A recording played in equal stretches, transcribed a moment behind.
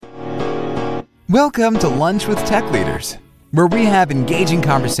Welcome to Lunch with Tech Leaders, where we have engaging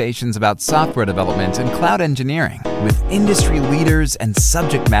conversations about software development and cloud engineering with industry leaders and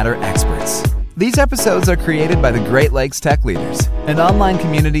subject matter experts. These episodes are created by the Great Lakes Tech Leaders, an online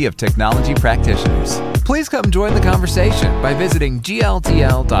community of technology practitioners. Please come join the conversation by visiting gltl.rbn.ai.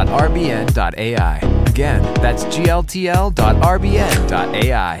 Again, that's gltl.rbn.ai.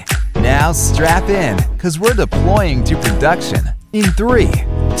 Now strap in, because we're deploying to production in 3,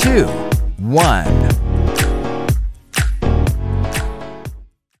 2, 1.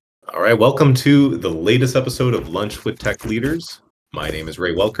 All right, welcome to the latest episode of Lunch with Tech Leaders. My name is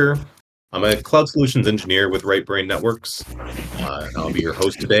Ray Welker. I'm a cloud solutions engineer with Right Brain Networks. And I'll be your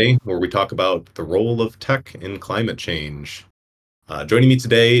host today, where we talk about the role of tech in climate change. Joining me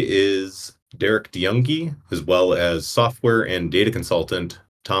today is Derek DeYoungie, as well as software and data consultant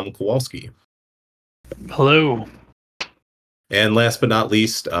Tom Kowalski. Hello. And last but not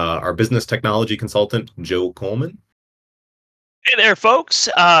least, our business technology consultant, Joe Coleman. Hey there, folks.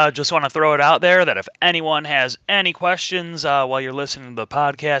 Just want to throw it out there that if anyone has any questions while you're listening to the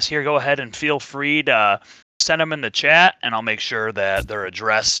podcast here, go ahead and feel free to send them in the chat, and I'll make sure that they're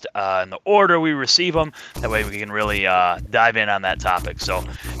addressed in the order we receive them. That way we can really dive in on that topic. So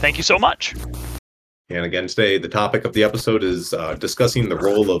thank you so much. And again, today, the topic of the episode is discussing the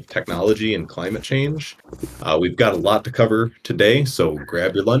role of technology in climate change. We've got a lot to cover today, so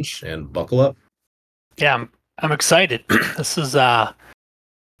grab your lunch and buckle up. Yeah, I'm excited. This is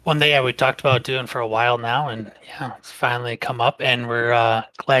one thing we talked about doing for a while now, and yeah, it's finally come up, and we're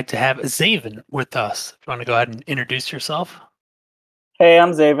glad to have Zaven with us. If you want to go ahead and introduce yourself. Hey,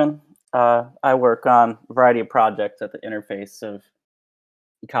 I'm Zaven. I work on a variety of projects at the interface of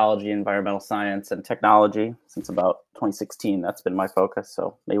ecology, environmental science, and technology since about 2016. That's been my focus,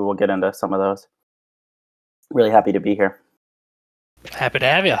 so maybe we'll get into some of those. Really happy to be here. Happy to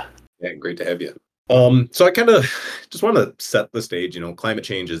have you. Yeah, great to have you. So I kind of just want to set the stage. Climate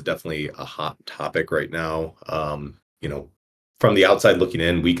change is definitely a hot topic right now. From the outside looking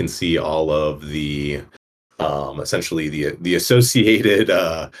in, we can see all of the essentially the associated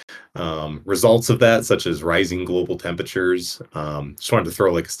results of that, such as rising global temperatures. Just wanted to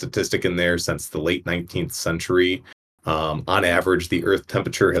throw like a statistic in there. Since the late 19th century, on average, the Earth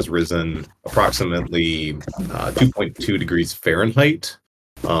temperature has risen approximately 2.2 degrees Fahrenheit.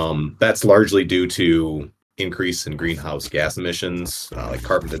 That's largely due to increase in greenhouse gas emissions like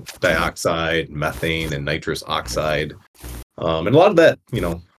carbon dioxide, methane, and nitrous oxide. And a lot of that,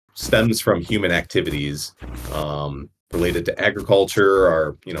 stems from human activities related to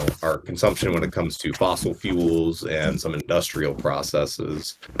agriculture, our consumption when it comes to fossil fuels, and some industrial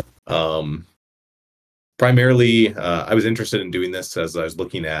processes. Primarily, I was interested in doing this as I was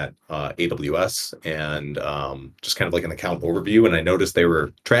looking at AWS and just kind of like an account overview, and I noticed they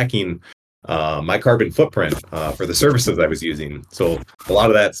were tracking my carbon footprint for the services I was using. So a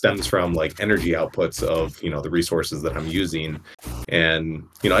lot of that stems from like energy outputs of the resources that I'm using, and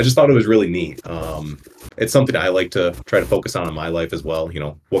I just thought it was really neat. It's something I like to try to focus on in my life as well.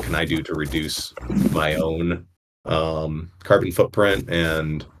 What can I do to reduce my own carbon footprint,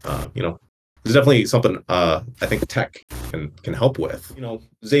 and it's definitely something I think tech can help with.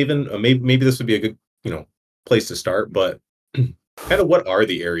 Zaven, maybe this would be a good place to start, but kind of what are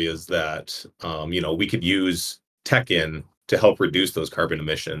the areas that we could use tech in to help reduce those carbon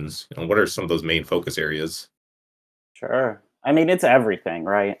emissions? What are some of those main focus areas? Sure. I mean, it's everything,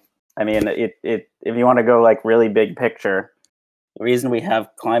 right? I mean, if you want to go like really big picture, the reason we have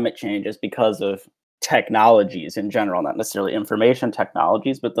climate change is because of technologies in general, not necessarily information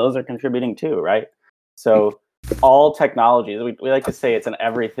technologies, but those are contributing too, right? So all technologies, we like to say it's an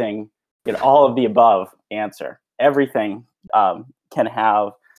everything, all of the above answer. Everything can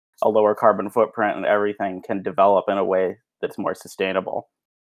have a lower carbon footprint, and everything can develop in a way that's more sustainable.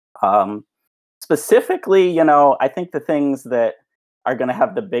 Specifically, I think the things that are going to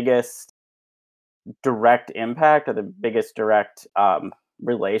have the biggest direct impact or the biggest direct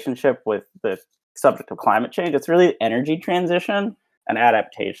relationship with the subject of climate change, it's really energy transition and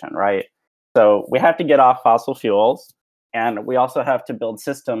adaptation, right? So we have to get off fossil fuels, and we also have to build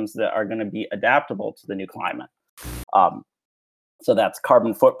systems that are going to be adaptable to the new climate. So that's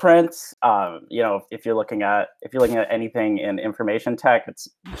carbon footprints. If you're looking at anything in information tech, it's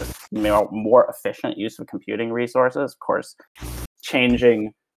just more efficient use of computing resources. Of course,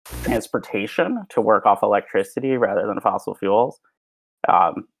 changing transportation to work off electricity rather than fossil fuels.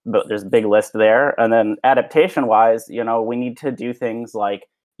 But there's a big list there. And then adaptation-wise, we need to do things like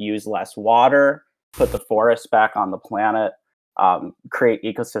use less water, put the forests back on the planet, create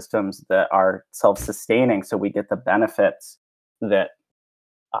ecosystems that are self-sustaining so we get the benefits that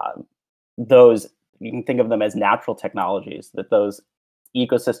those, you can think of them as natural technologies that those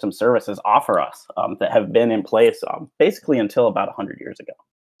ecosystem services offer us, that have been in place basically until about 100 years ago.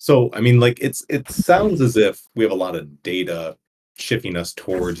 So, I mean, like it sounds as if we have a lot of data shifting us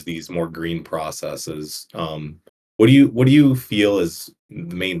towards these more green processes. What do you feel is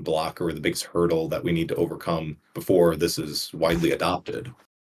the main blocker or the biggest hurdle that we need to overcome before this is widely adopted?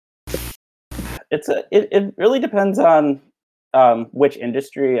 It really depends on which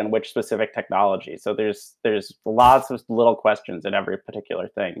industry and which specific technology. So there's lots of little questions in every particular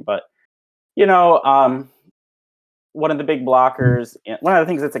thing, but you know, one of the big blockers, one of the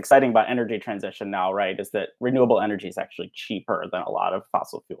things that's exciting about energy transition now, right, is that renewable energy is actually cheaper than a lot of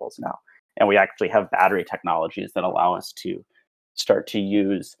fossil fuels now. And we actually have battery technologies that allow us to start to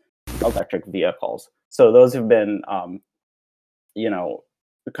use electric vehicles. So those have been, you know,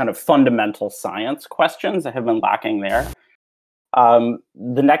 kind of fundamental science questions that have been lacking there. The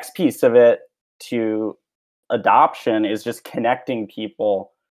next piece of it to adoption is just connecting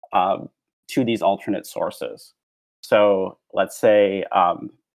people to these alternate sources. So let's say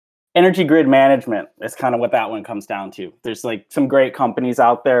energy grid management is kind of what that one comes down to. There's like some great companies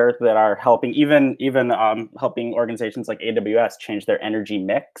out there that are helping, even helping organizations like AWS change their energy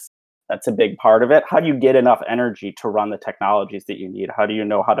mix. That's a big part of it. How do you get enough energy to run the technologies that you need? How do you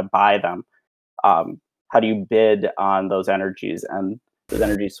know how to buy them? How do you bid on those energies and those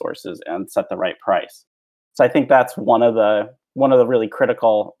energy sources and set the right price? So I think that's one of the really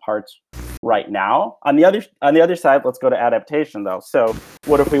critical parts right now. On the other side, let's go to adaptation though. So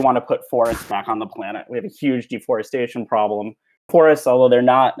what if we want to put forests back on the planet? We have a huge deforestation problem. Forests, although they're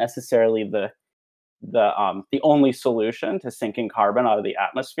not necessarily the only solution to sinking carbon out of the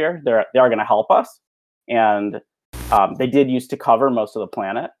atmosphere, they are going to help us. And they did used to cover most of the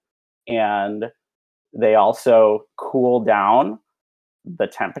planet, and they also cool down the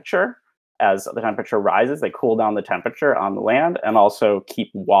temperature. As the temperature rises, they cool down the temperature on the land and also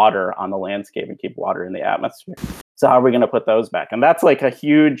keep water on the landscape and keep water in the atmosphere. So how are we going to put those back? And that's like a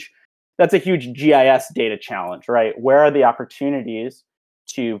huge GIS data challenge, right? Where are the opportunities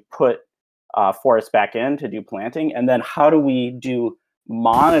to put forests back in to do planting? And then how do we do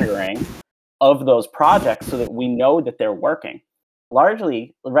monitoring of those projects so that we know that they're working?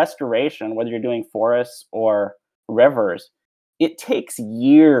 Largely, restoration, whether you're doing forests or rivers, it takes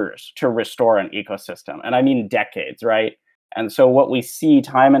years to restore an ecosystem. And I mean decades, right? And so what we see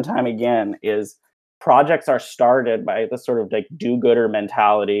time and time again is projects are started by this sort of like do-gooder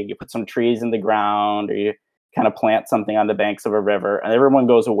mentality. You put some trees in the ground, or you kind of plant something on the banks of a river, and everyone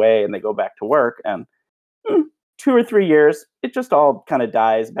goes away and they go back to work. And 2 or 3 years, it just all kind of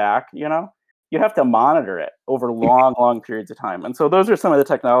dies back, you know? You have to monitor it over long, long periods of time. And so those are some of the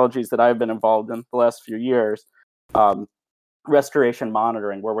technologies that I've been involved in the last few years. Restoration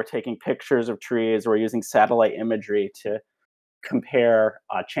monitoring, where we're taking pictures of trees, we're using satellite imagery to compare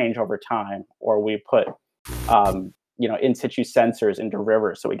change over time, or we put in situ sensors into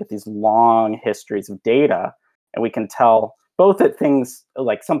rivers, so we get these long histories of data, and we can tell both that things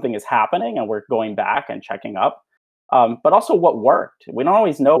like something is happening and we're going back and checking up, but also what worked. We don't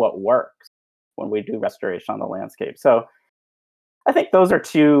always know what works when we do restoration on the landscape. So I think those are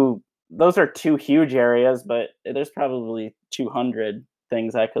two huge areas, but there's probably 200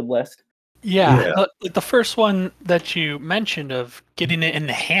 things I could list. Yeah, like the first one that you mentioned of getting it in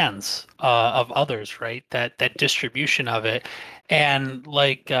the hands of others, right? That distribution of it, and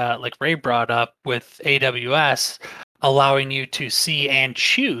like Ray brought up with AWS, allowing you to see and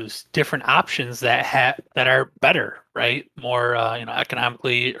choose different options that are better, right? More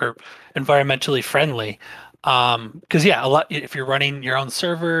economically or environmentally friendly. Because a lot, if you're running your own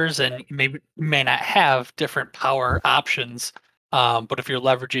servers and you may not have different power options. But if you're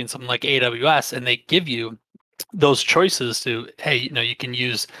leveraging something like AWS and they give you those choices to, hey, you can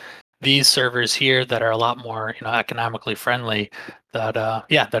use these servers here that are a lot more, economically friendly.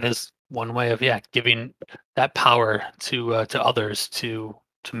 That is one way of giving that power to others to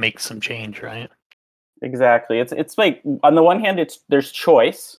make some change, right? Exactly. It's like on the one hand, there's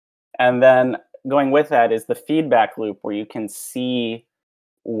choice, and then going with that is the feedback loop where you can see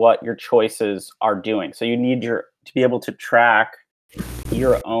what your choices are doing. So you need to be able to track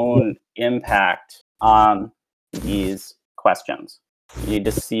your own impact on these questions. You need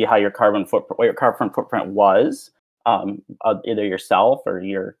to see how what your carbon footprint was, either yourself or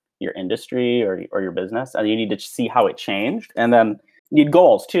your industry or your business, and you need to see how it changed, and then you need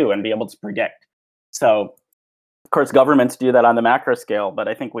goals too, and be able to predict. So, of course, governments do that on the macro scale, but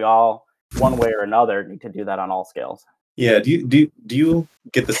I think we all, one way or another, need to do that on all scales. Yeah. Do you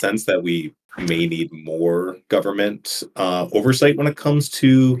get the sense that we may need more government oversight when it comes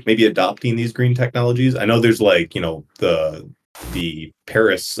to maybe adopting these green technologies? I know there's like, the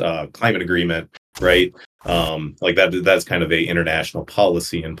Paris climate agreement, right? Like that's kind of a international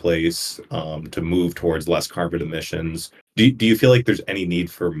policy in place to move towards less carbon emissions. Do you feel like there's any need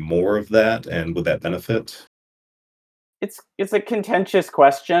for more of that, and would that benefit? It's a contentious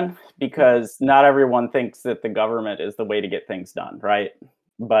question because not everyone thinks that the government is the way to get things done, right?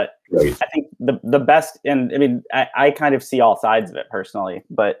 But Right. I think the best, and I mean, I kind of see all sides of it personally,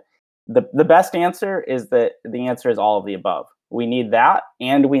 but the best answer is that the answer is all of the above. We need that,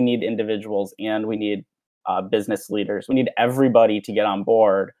 and we need individuals, and we need business leaders. We need everybody to get on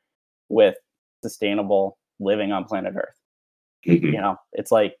board with sustainable living on planet Earth. Mhm.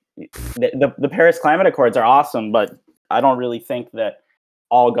 It's like the Paris Climate Accords are awesome, but I don't really think that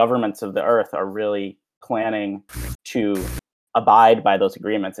all governments of the earth are really planning to abide by those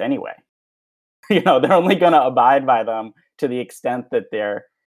agreements anyway. They're only going to abide by them to the extent that they're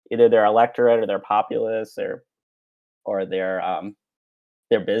either their electorate or their populace or their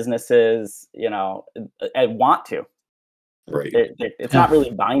businesses, want to. Right. It's not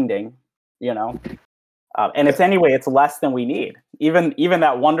really binding, and it's less than we need. Even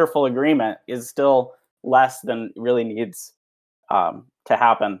that wonderful agreement is still less than really needs to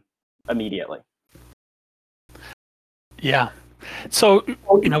happen immediately. Yeah. So,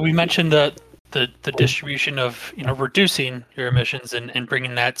 we mentioned the distribution of, reducing your emissions and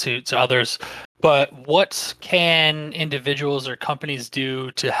bringing that to others. But what can individuals or companies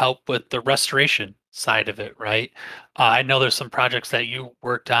do to help with the restoration side of it, right? I know there's some projects that you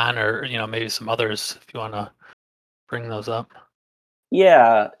worked on, or, maybe some others, if you want to bring those up.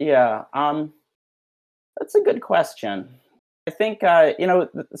 Yeah. That's a good question. I think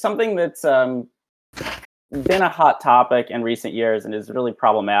something that's been a hot topic in recent years and is really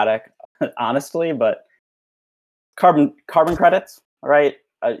problematic, honestly, but carbon credits, right?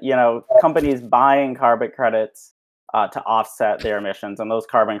 Companies buying carbon credits to offset their emissions, and those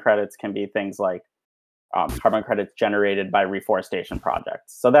carbon credits can be things like carbon credits generated by reforestation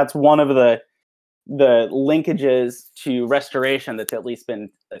projects. So that's one of the linkages to restoration that's at least been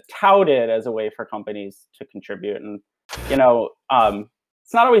touted as a way for companies to contribute. And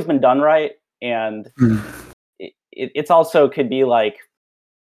it's not always been done right, and it's also could be like,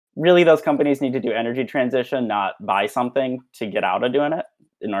 really, those companies need to do energy transition, not buy something to get out of doing it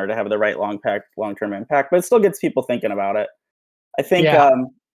in order to have the right long-term impact. But it still gets people thinking about it. I think Yeah.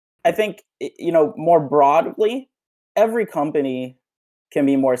 more broadly, every company can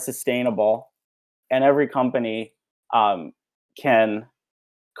be more sustainable, and every company can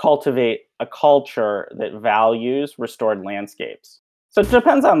cultivate a culture that values restored landscapes. So it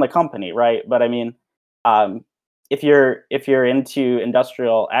depends on the company, right? But I mean, if you're into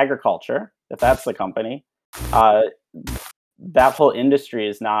industrial agriculture, if that's the company, that whole industry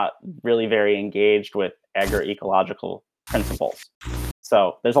is not really very engaged with agroecological principles.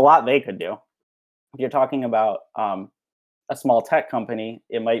 So there's a lot they could do. If you're talking about a small tech company,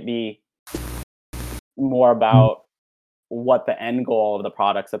 it might be more about what the end goal of the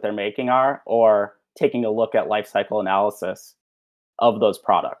products that they're making are, or taking a look at life cycle analysis of those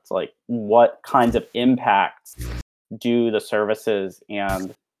products. Like, what kinds of impacts do the services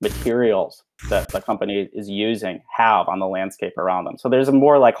and materials that the company is using have on the landscape around them? So there's a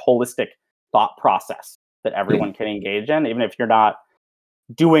more like holistic thought process that everyone can engage in, even if you're not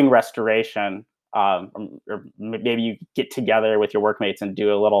doing restoration. Or maybe you get together with your workmates and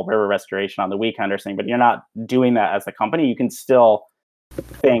do a little river restoration on the weekend or something, but you're not doing that as a company. You can still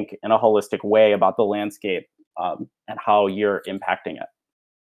think in a holistic way about the landscape and how you're impacting it.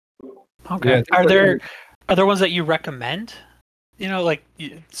 Okay. Yeah, Are there ones that you recommend? Like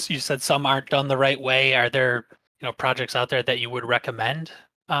you said, some aren't done the right way. Are there projects out there that you would recommend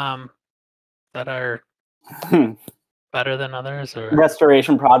that are better than others, or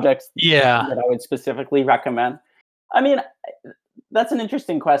Restoration projects yeah? that I would specifically recommend? I mean, that's an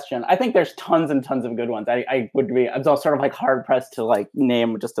interesting question. I think there's tons and tons of good ones. I'm sort of like hard pressed to like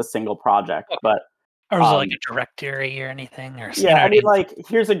name just a single project, but Or was it like a directory or anything? Or yeah, I mean, like,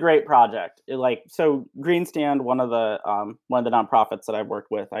 here's a great project. So Greenstand, one of the nonprofits that I've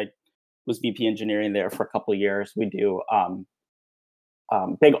worked with, I was VP engineering there for a couple of years. We do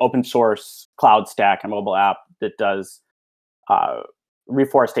big open source cloud stack and mobile app that does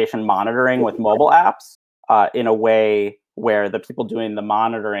reforestation monitoring with mobile apps in a way where the people doing the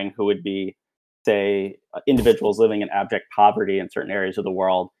monitoring, who would be, say, individuals living in abject poverty in certain areas of the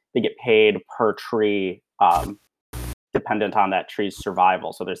world, they get paid per tree dependent on that tree's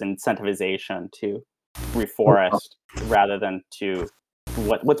survival. So there's incentivization to reforest rather than to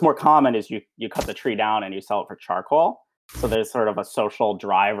what's more common is you cut the tree down and you sell it for charcoal. So there's sort of a social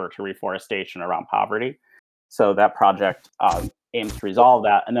driver to reforestation around poverty. So that project aims to resolve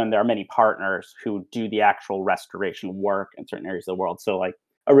that. And then there are many partners who do the actual restoration work in certain areas of the world. So like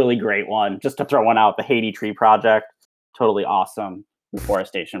a really great one, just to throw one out, the Haiti Tree Project, totally awesome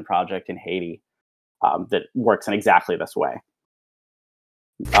reforestation project in Haiti that works in exactly this way.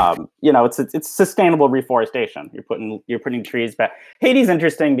 It's sustainable reforestation. You're putting trees back. Haiti's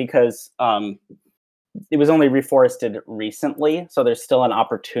interesting because it was only reforested recently, so there's still an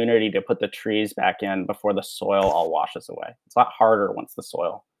opportunity to put the trees back in before the soil all washes away. It's a lot harder once the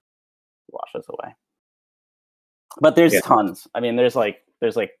soil washes away. But there's tons. I mean, there's like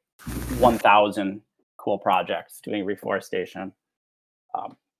 1,000 cool projects doing reforestation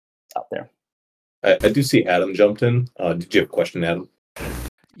out there. I do see Adam jumped in. Did you have a question, Adam?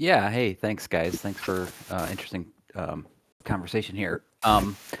 Yeah. Hey, thanks, guys. Thanks for interesting conversation here.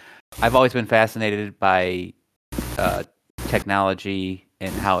 I've always been fascinated by technology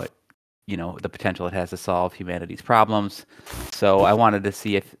and how it, the potential it has to solve humanity's problems. So I wanted to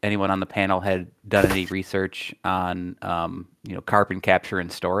see if anyone on the panel had done any research on, carbon capture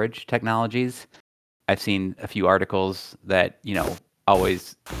and storage technologies. I've seen a few articles that,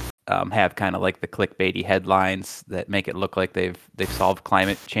 always have kind of like the clickbaity headlines that make it look like they've solved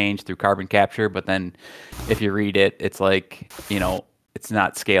climate change through carbon capture, but then if you read it, it's like, it's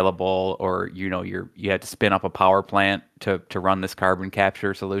not scalable, or you have to spin up a power plant to run this carbon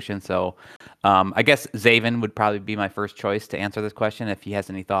capture solution. So I guess Zaven would probably be my first choice to answer this question, if he has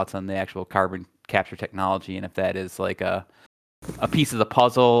any thoughts on the actual carbon capture technology, and if that is like a piece of the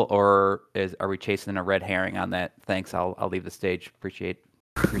puzzle, or are we chasing a red herring on that? Thanks. I'll leave the stage. Appreciate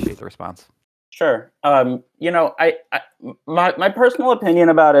the response. Sure. My personal opinion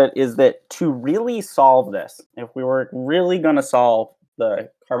about it is that to really solve this, if we were really going to solve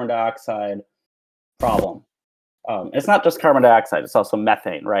the carbon dioxide problem, it's not just carbon dioxide; it's also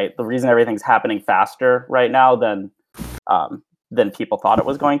methane, right? The reason everything's happening faster right now than people thought it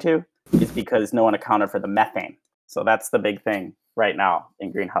was going to is because no one accounted for the methane. So that's the big thing right now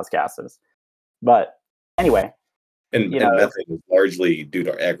in greenhouse gases. But anyway. And methane is largely due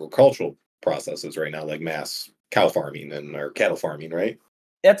to agricultural processes right now, like mass cow farming or cattle farming, right?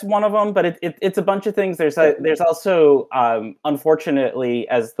 That's one of them, but it's a bunch of things. There's also, unfortunately,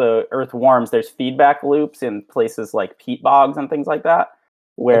 as the Earth warms, there's feedback loops in places like peat bogs and things like that,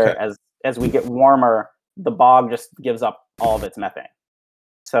 where as we get warmer, the bog just gives up all of its methane.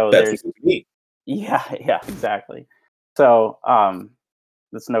 So that's neat. Yeah, exactly. So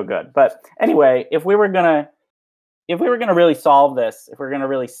that's no good. But anyway, if we were gonna really solve this, if we're gonna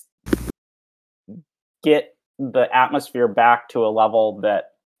really get the atmosphere back to a level that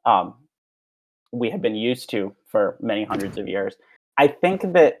we have been used to for many hundreds of years, I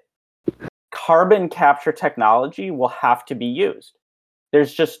think that carbon capture technology will have to be used.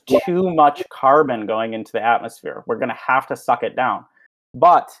 There's just too much carbon going into the atmosphere. We're going to have to suck it down.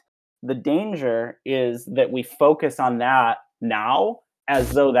 But the danger is that we focus on that now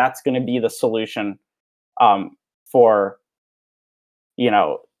as though that's going to be the solution for,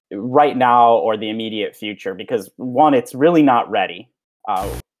 right now or the immediate future. Because one, it's really not ready.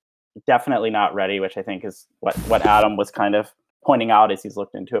 Definitely not ready, which I think is what Adam was kind of pointing out as he's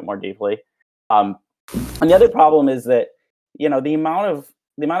looked into it more deeply. And the other problem is that, the amount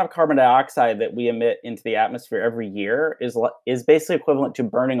of carbon dioxide that we emit into the atmosphere every year is basically equivalent to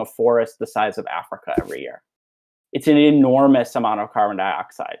burning a forest the size of Africa every year. It's an enormous amount of carbon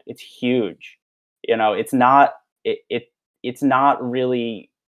dioxide. It's huge. It's not really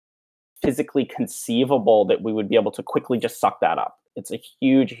physically conceivable that we would be able to quickly just suck that up. It's a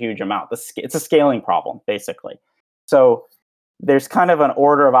huge, huge amount. It's a scaling problem, basically. So there's kind of an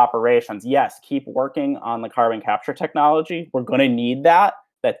order of operations. Yes, keep working on the carbon capture technology. We're going to need that.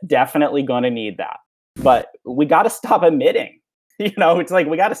 That's definitely going to need that. But we got to stop emitting. It's like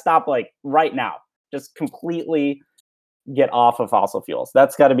we got to stop right now. Just completely get off of fossil fuels.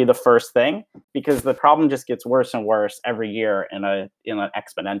 That's got to be the first thing, because the problem just gets worse and worse every year in an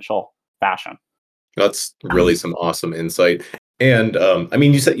exponential fashion. That's really some awesome insight. And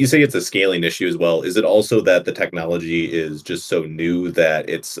you say it's a scaling issue as well. Is it also that the technology is just so new that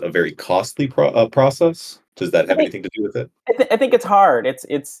it's a very costly process? Does that have anything to do with it? I think it's hard.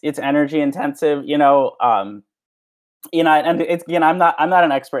 It's energy intensive. And I'm not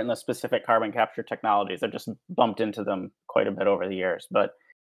an expert in the specific carbon capture technologies. I've just bumped into them quite a bit over the years. But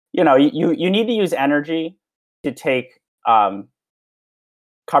you need to use energy to take carbon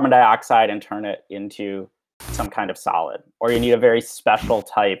dioxide and turn it into some kind of solid, or you need a very special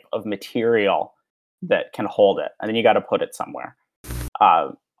type of material that can hold it, and then you got to put it somewhere.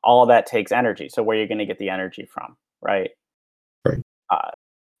 all of that takes energy. So where are you going to get the energy from, right? Right.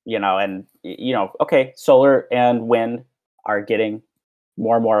 And okay, solar and wind are getting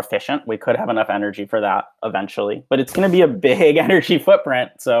more and more efficient. We could have enough energy for that eventually, but it's going to be a big energy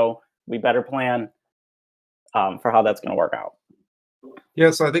footprint. So we better plan for how that's going to work out.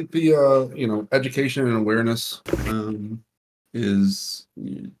 Yeah, so I think the education and awareness is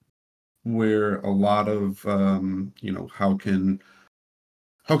where a lot of how can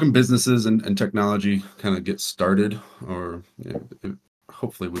businesses and technology kind of get started, or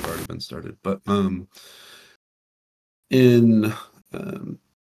hopefully we've already been started, but in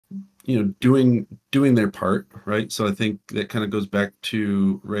doing their part, right? So I think that kind of goes back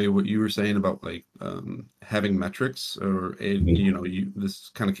to, Ray, what you were saying about like having metrics, or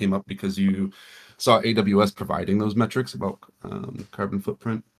this kind of came up because you saw AWS providing those metrics about carbon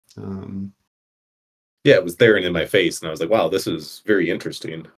footprint. Yeah, it was there and in my face, and I was like, wow, this is very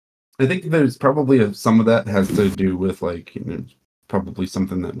interesting. I think there's probably some of that has to do with like probably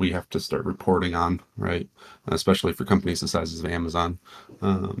something that we have to start reporting on, right? Especially for companies the sizes of Amazon.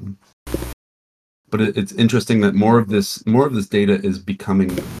 But it's interesting that more of this data is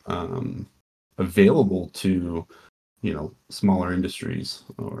becoming available to smaller industries,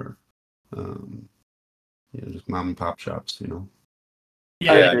 or just mom and pop shops.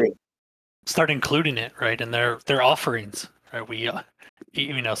 I agree. Start including it, right, in their offerings. Right, we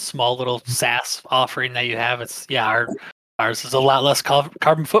small little SaaS offering that you have. It's ours is a lot less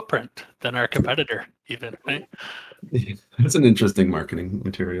carbon footprint than our competitor, even. Right? That's an interesting marketing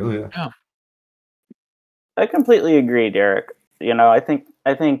material. Yeah. I completely agree, Derek. I think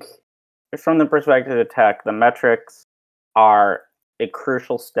from the perspective of tech, the metrics are a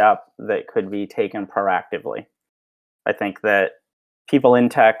crucial step that could be taken proactively. I think that people in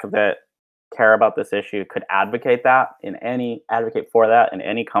tech that care about this issue could advocate for that in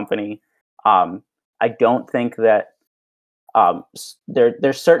any company. I don't think that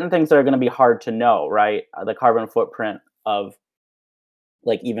there's certain things that are going to be hard to know, right? The carbon footprint of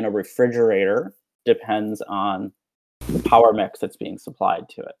like even a refrigerator depends on the power mix that's being supplied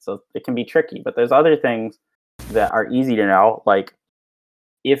to it. So it can be tricky, but there's other things that are easy to know. Like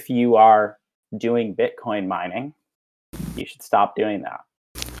if you are doing Bitcoin mining, you should stop doing that.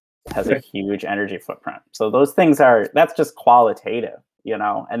 It has a huge energy footprint. So those things that's just qualitative,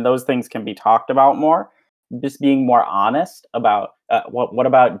 and those things can be talked about more. Just being more honest about what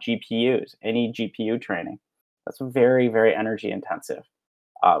about GPUs, any GPU training. That's very, very energy intensive.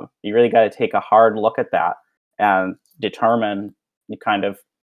 You really got to take a hard look at that and determine kind of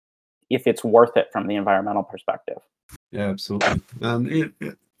if it's worth it from the environmental perspective. Yeah, absolutely.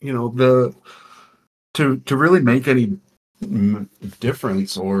 To really make any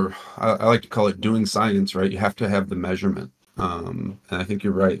difference, or I like to call it doing science, right? You have to have the measurement. And I think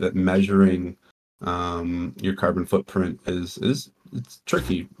you're right that measuring your carbon footprint is it's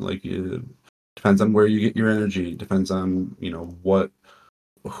tricky. Like it depends on where you get your energy. It depends on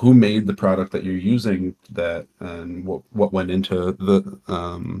who made the product that you're using, that and what went into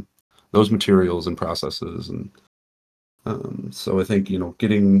the those materials and processes, and so I think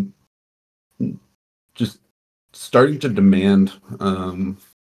getting just starting to demand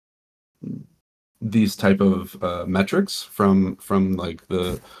these type of metrics from like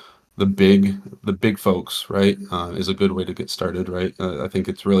the big folks, right, is a good way to get started, right? I think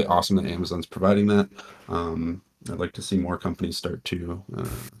it's really awesome that Amazon's providing that. I'd like to see more companies start to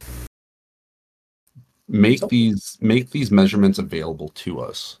make these measurements available to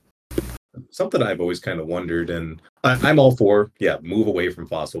us. Something I've always kind of wondered, and I'm all for, move away from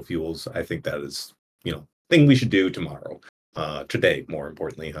fossil fuels. I think that is, thing we should do tomorrow, today, more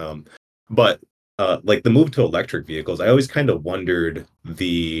importantly. But like the move to electric vehicles, I always kind of wondered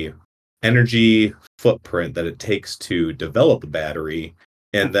the energy footprint that it takes to develop a battery,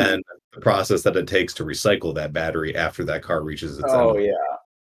 and then the process that it takes to recycle that battery after that car reaches its end. Right.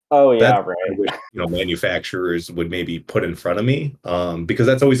 I wish, manufacturers would maybe put in front of me, because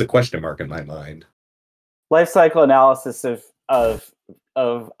that's always a question mark in my mind. Life cycle analysis of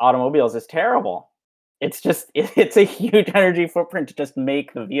automobiles is terrible. It's a huge energy footprint to just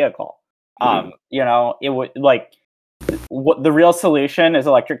make the vehicle. It would what the real solution is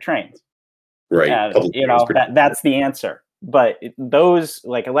electric trains. Right. And, that's the answer. But those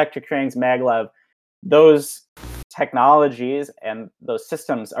like electric trains, maglev, those technologies and those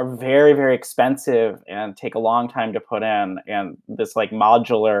systems are very, very expensive and take a long time to put in. And this like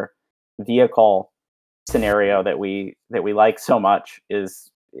modular vehicle scenario that we like so much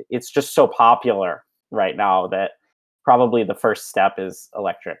it's just so popular right now that probably the first step is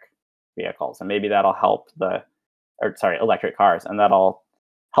electric vehicles, and maybe that'll help the electric cars, and that'll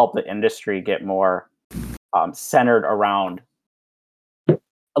help the industry get more centered around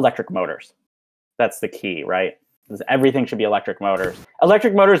electric motors. That's the key, right? Everything should be electric motors.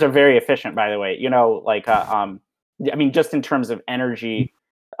 Electric motors are very efficient, by the way. I mean, just in terms of energy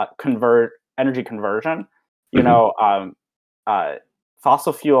conversion.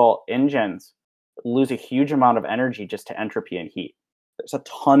 Fossil fuel engines lose a huge amount of energy just to entropy and heat. There's a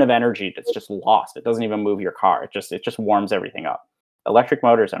ton of energy that's just lost. It doesn't even move your car. It just warms everything up. Electric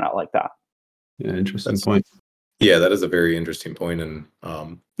motors are not like that. Yeah, interesting point. Yeah, that is a very interesting point, and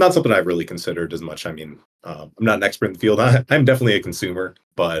not something I've really considered as much. I mean, I'm not an expert in the field. I'm definitely a consumer,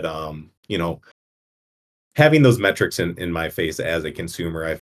 but having those metrics in my face as a consumer,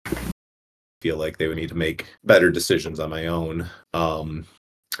 I feel like they would need to make better decisions on my own.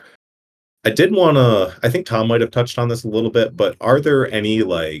 I did want to. I think Tom might have touched on this a little bit, but are there any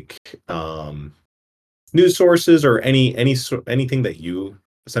news sources or anything that you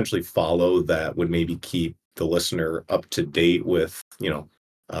essentially follow that would maybe keep the listener up to date with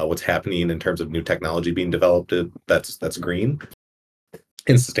what's happening in terms of new technology being developed that's green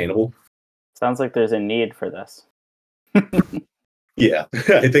and sustainable? Sounds like there's a need for this. Yeah,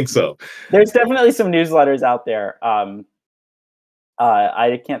 I think so. There's definitely some newsletters out there.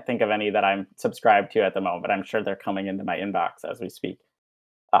 I can't think of any that I'm subscribed to at the moment, but I'm sure they're coming into my inbox as we speak.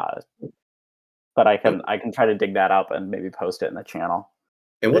 But I can try to dig that up and maybe post it in the channel.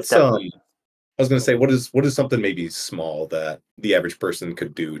 And what's I was going to say, what is something maybe small that the average person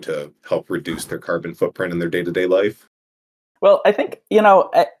could do to help reduce their carbon footprint in their day-to-day life? Well, I think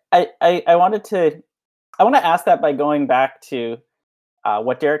I want to ask that by going back to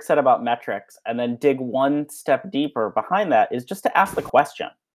what Derek said about metrics, and then dig one step deeper behind that is just to ask the question.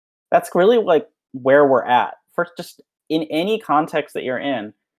 That's really like where we're at. First, just in any context that you're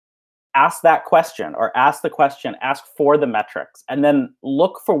in, ask that question, or ask the question, ask for the metrics, and then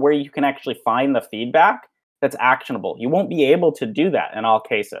look for where you can actually find the feedback that's actionable. You won't be able to do that in all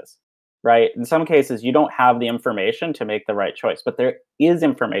cases, right? In some cases, you don't have the information to make the right choice, but there is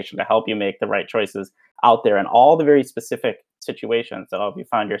information to help you make the right choices out there in all the very specific situations that all of you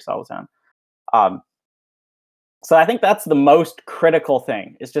find yourselves in. So I think that's the most critical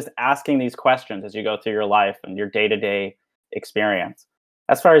thing, is just asking these questions as you go through your life and your day-to-day experience.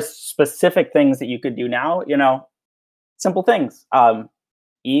 As far as specific things that you could do now, simple things.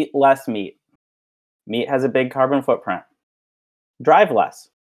 Eat less meat. Meat has a big carbon footprint. Drive less.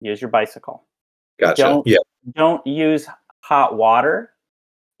 Use your bicycle. Gotcha. Don't use hot water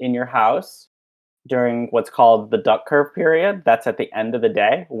in your house during what's called the duck curve period. That's at the end of the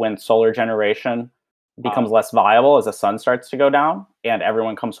day when solar generation becomes less viable as the sun starts to go down and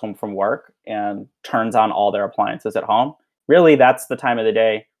everyone comes home from work and turns on all their appliances at home. Really, that's the time of the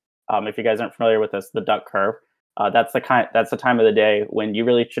day. If you guys aren't familiar with this, the duck curve, that's the time of the day when you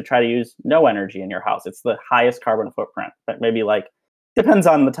really should try to use no energy in your house. It's the highest carbon footprint, but maybe depends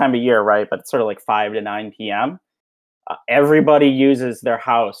on the time of year, right? But it's sort of like 5 to 9 p.m. Everybody uses their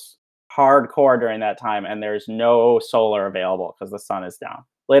house hardcore during that time, and there's no solar available because the sun is down.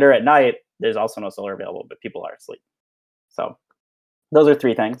 Later at night, there's also no solar available, but people are asleep. So those are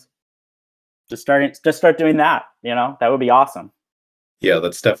 3 things. Just start doing that. That would be awesome. Yeah,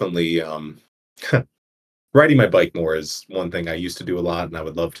 that's definitely riding my bike more is one thing I used to do a lot, and I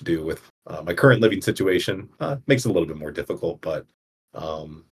would love to do with my current living situation. Makes it a little bit more difficult, but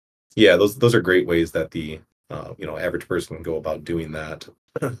yeah, those are great ways that the average person can go about doing that.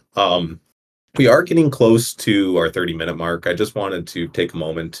 We are getting close to our 30-minute mark. I just wanted to take a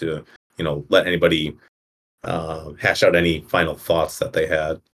moment to let anybody hash out any final thoughts that they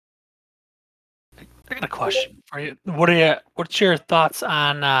had. I got a question for you. What's your thoughts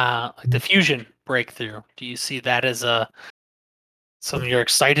on the fusion breakthrough? Do you see that as something you're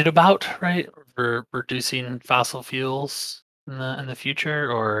excited about, right? For reducing fossil fuels in the future,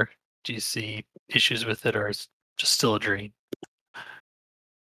 or do you see issues with it, or is it just still a dream?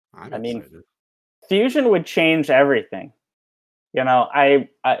 I mean, fusion would change everything. I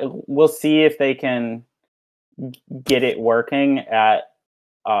we'll see if they can get it working at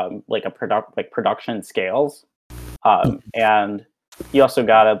production scales, and you also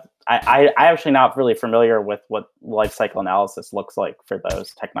gotta. I actually not really familiar with what life cycle analysis looks like for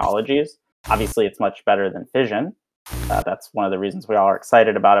those technologies. Obviously, it's much better than fission. That's one of the reasons we all are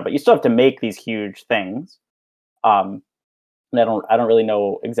excited about it. But you still have to make these huge things. And I don't really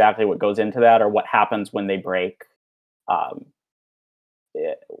know exactly what goes into that or what happens when they break. How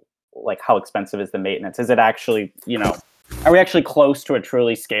expensive is the maintenance? Is it actually, are we actually close to a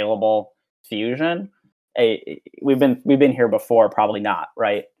truly scalable fusion? We've been here before, probably not,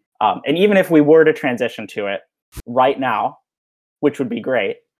 right? And even if we were to transition to it, right now, which would be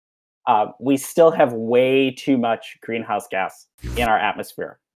great, we still have way too much greenhouse gas in our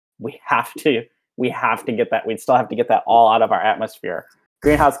atmosphere. We have to get that. We'd still have to get that all out of our atmosphere.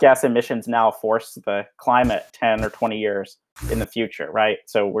 Greenhouse gas emissions now force the climate 10 or 20 years in the future, right?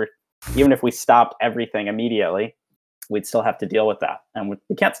 So even if we stopped everything immediately, we'd still have to deal with that. And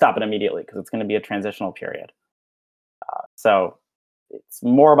we can't stop it immediately because it's going to be a transitional period. So it's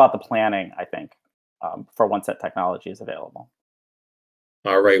more about the planning, I think, for once that technology is available.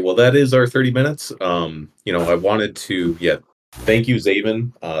 All right. Well, that is our 30 minutes. I wanted to, thank you,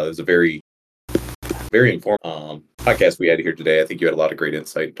 Zaven. It was a very, very informative podcast we had here today. I think you had a lot of great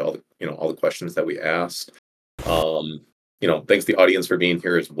insight into all the questions that we asked. Thanks to the audience for being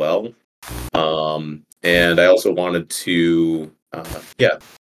here as well. And I also wanted to,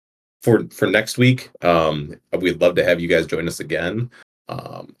 for next week, we'd love to have you guys join us again.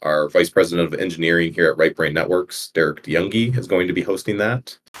 Our Vice President of Engineering here at Right Brain Networks, Derek DeYoungi, is going to be hosting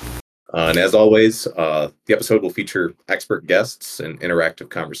that. And as always, the episode will feature expert guests and interactive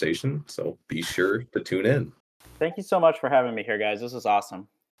conversation. So be sure to tune in. Thank you so much for having me here, guys. This is awesome.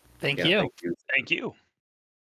 Thank you. Thank you.